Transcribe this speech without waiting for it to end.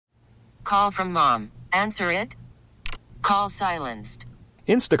Call from mom. Answer it. Call silenced.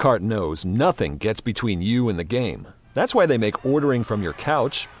 Instacart knows nothing gets between you and the game. That's why they make ordering from your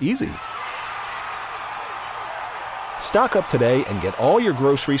couch easy. Stock up today and get all your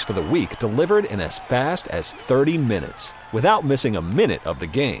groceries for the week delivered in as fast as 30 minutes without missing a minute of the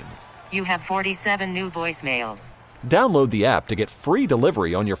game. You have 47 new voicemails. Download the app to get free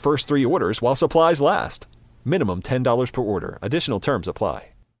delivery on your first 3 orders while supplies last. Minimum $10 per order. Additional terms apply.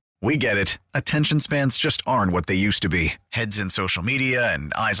 We get it. Attention spans just aren't what they used to be. Heads in social media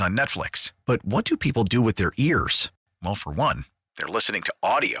and eyes on Netflix. But what do people do with their ears? Well, for one, they're listening to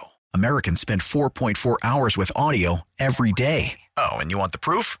audio. Americans spend 4.4 hours with audio every day. Oh, and you want the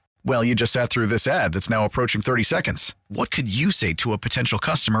proof? Well, you just sat through this ad that's now approaching 30 seconds. What could you say to a potential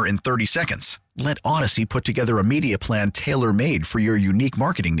customer in 30 seconds? Let Odyssey put together a media plan tailor-made for your unique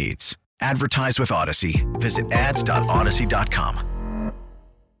marketing needs. Advertise with Odyssey. Visit ads.odyssey.com.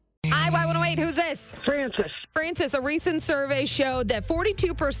 Hi, Y108. Who's this? Francis. Francis, a recent survey showed that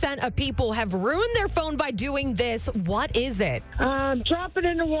 42% of people have ruined their phone by doing this. What is it? Drop it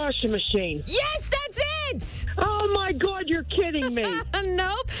in the washing machine. Yes, that's it! Oh, my God, you're kidding me.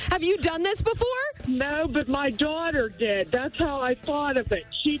 Nope. Have you done this before? No, but my daughter did. That's how I thought of it.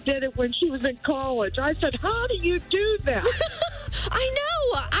 She did it when she was in college. I said, how do you do that? I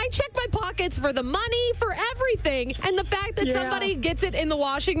know. I check my pockets for the money, for everything. And the fact that somebody gets it in the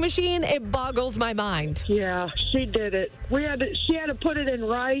washing machine, it boggles my mind. Yeah, she did it. She had to put it in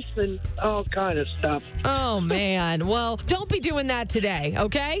rice and all kind of stuff. Oh, man. Well, don't be doing that today,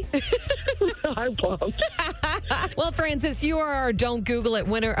 okay? I won't. Well, Francis, you are our Don't Google It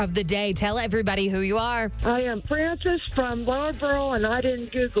winner of the day. Tell everybody who you are. I am Francis from Lower Borough, and I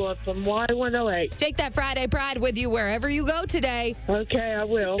didn't Google it, from Y108. Take that Friday pride with you wherever you go today. Okay, I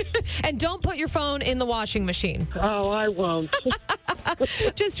will. And don't put your phone in the washing machine. Oh, I won't.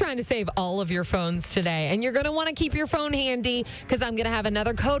 Just trying to save all of your phones today. And you're going to want to keep your phone handy because I'm going to have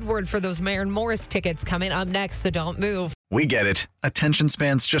another code word for those Maren Morris tickets coming up next, so don't move. We get it. Attention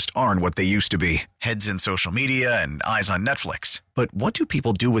spans just aren't what they used to be. Heads in social media and eyes on Netflix. But what do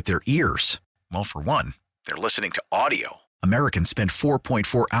people do with their ears? Well, for one, they're listening to audio. Americans spend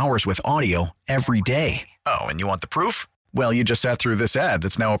 4.4 hours with audio every day. Oh, and you want the proof? Well, you just sat through this ad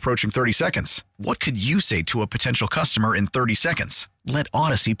that's now approaching 30 seconds. What could you say to a potential customer in 30 seconds? Let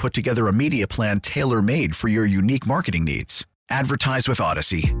Odyssey put together a media plan tailor-made for your unique marketing needs. Advertise with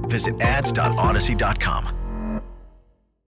Odyssey. Visit ads.odyssey.com.